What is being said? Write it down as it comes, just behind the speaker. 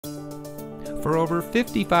For over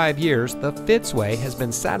 55 years, the Fitzway has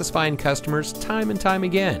been satisfying customers time and time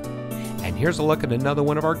again. And here's a look at another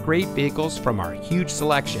one of our great vehicles from our huge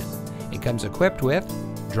selection. It comes equipped with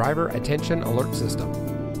driver attention alert system,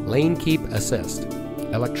 lane keep assist,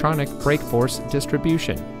 electronic brake force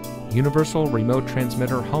distribution, universal remote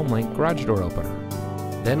transmitter HomeLink garage door opener,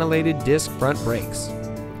 ventilated disc front brakes,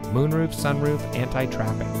 moonroof, sunroof,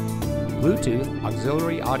 anti-traffic, Bluetooth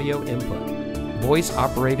auxiliary audio input,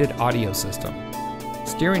 voice-operated audio system,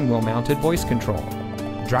 steering wheel mounted voice control,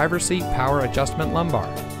 driver seat power adjustment lumbar,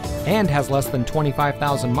 and has less than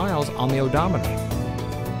 25,000 miles on the odometer.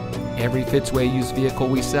 Every Fitzway used vehicle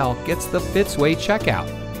we sell gets the Fitzway checkout.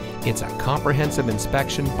 It's a comprehensive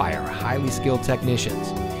inspection by our highly skilled technicians,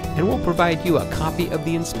 and we'll provide you a copy of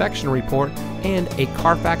the inspection report and a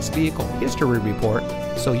Carfax vehicle history report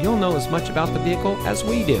so you'll know as much about the vehicle as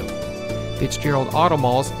we do. Fitzgerald Auto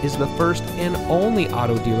Malls is the first and only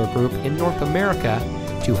auto dealer group in North America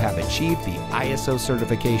to have achieved the ISO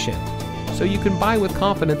certification, so you can buy with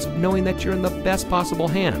confidence knowing that you're in the best possible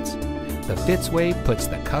hands. The Fitzway puts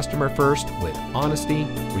the customer first with honesty,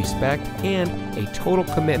 respect, and a total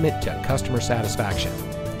commitment to customer satisfaction.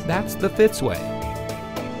 That's the Fitzway.